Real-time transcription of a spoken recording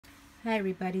Hi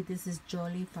everybody, this is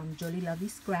Jolie from Jolie Lovely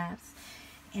Scraps,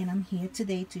 and I'm here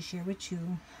today to share with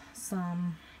you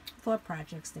some 4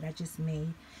 projects that I just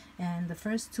made. And the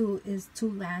first two is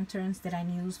 2 lanterns that I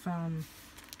use from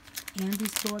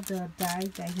Andy's store, the die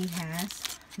that he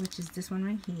has, which is this one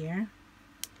right here.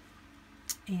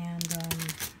 And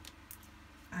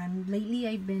lately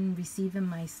I've been receiving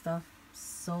my stuff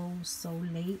so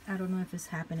late. I don't know if it's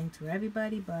happening to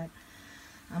everybody, but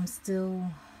I'm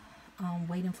still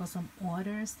waiting for some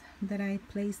orders that I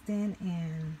placed in,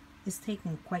 and it's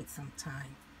taking quite some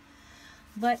time.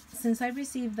 But since I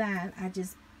received that, I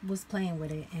just was playing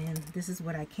with it, and this is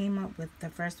what I came up with. The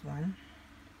first one,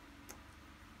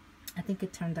 I think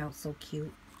it turned out so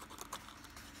cute.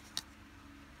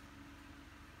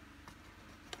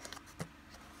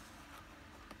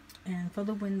 And for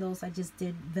the windows, I just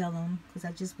did vellum because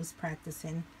I just was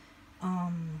practicing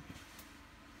how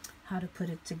to put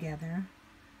it together.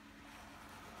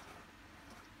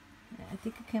 I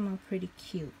think it came out pretty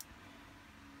cute.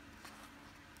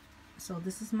 So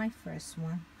this is my first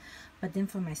one. But then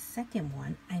for my second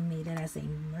one, I made it as a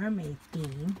mermaid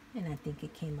theme, and I think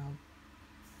it came out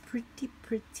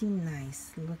pretty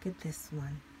nice. Look at this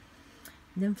one.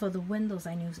 Then for the windows,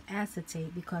 I used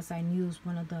acetate because I used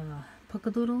one of the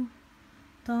Polkadoodle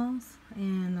dolls.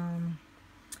 And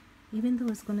even though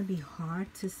it's going to be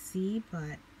hard to see,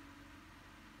 but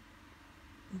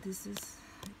this is...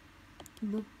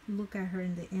 Look at her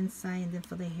in the inside. And then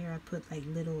for the hair, I put like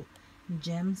little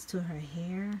gems to her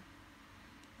hair,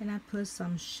 and I put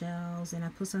some shells, and I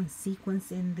put some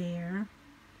sequins in there.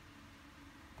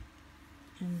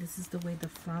 And this is the way the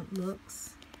front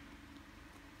looks.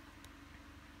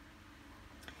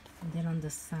 And then on the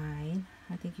side,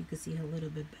 I think you can see her a little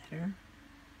bit better.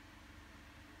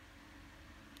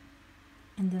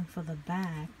 And then for the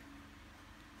back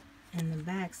and the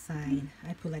back side,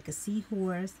 I put like a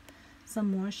seahorse,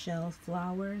 some more shells,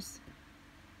 flowers,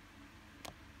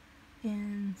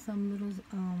 and some little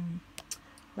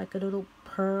like a little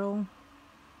pearl.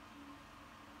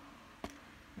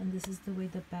 And this is the way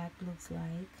the back looks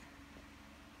like.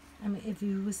 I mean, if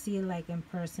you would see it like in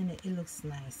person, it looks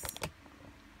nice.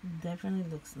 Definitely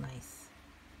looks nice.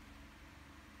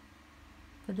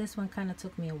 But this one kind of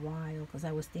took me a while because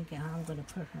I was thinking how I'm going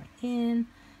to put her in,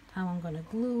 how I'm going to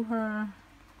glue her.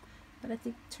 But I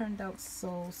think it turned out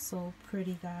so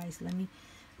pretty, guys. Let me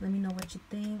know what you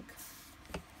think.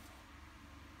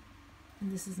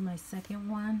 And this is my second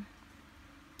one.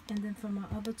 And then for my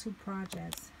other 2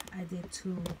 projects, I did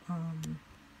 2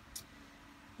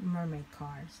 mermaid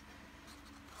cards.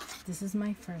 This is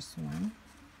my first one.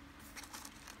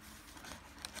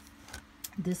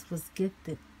 This was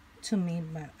gifted to me,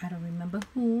 but I don't remember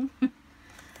who.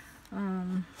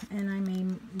 And I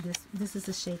made this. This is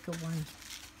a shaker one.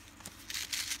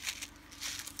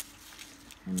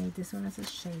 I made this one as a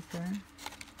shaker.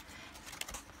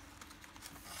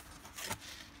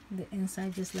 The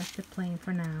inside just left it plain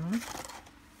for now.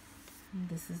 And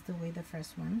this is the way the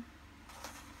first one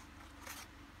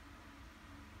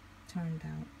turned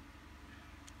out.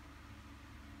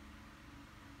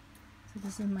 So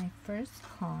this is my first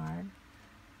card.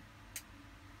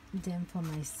 Then for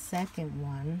my second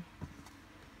one,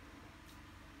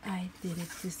 I did it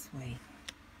this way.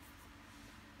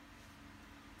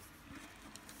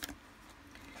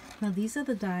 Now these are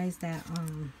the dies that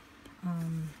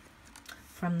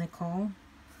from Nicole,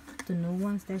 the new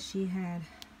ones that she had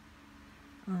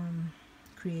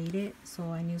created.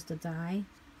 So I used the die,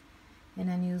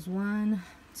 and I used 1,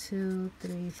 2,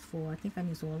 3, 4. I think I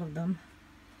used all of them,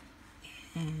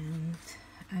 and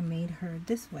I made her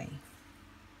this way.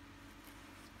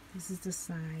 This is the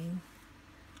side,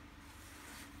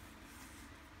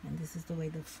 and this is the way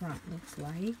the front looks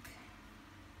like.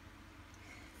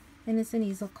 And it's an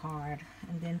easel card.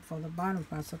 And then for the bottom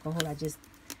popsicle hole, I just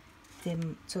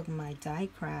took my die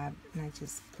crab and I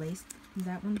just placed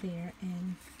that one there,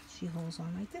 and she holds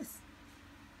on like this.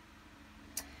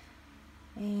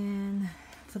 And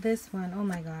for this one, oh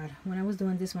my god, when I was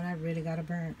doing this one, I really got a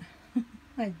burn.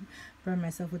 I burned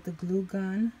myself with the glue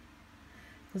gun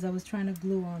because I was trying to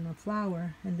glue on the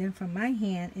flower, and then from my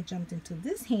hand it jumped into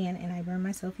this hand, and I burned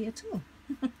myself here too.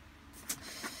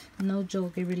 No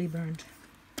joke, it really burned.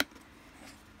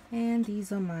 And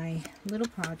these are my little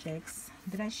projects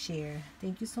that I share.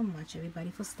 Thank you so much, everybody,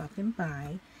 for stopping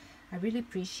by. I really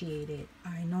appreciate it.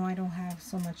 I know I don't have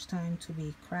so much time to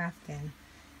be crafting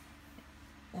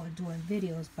or doing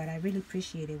videos, but I really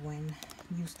appreciate it when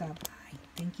you stop by.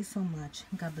 Thank you so much.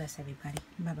 God bless everybody.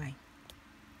 Bye-bye.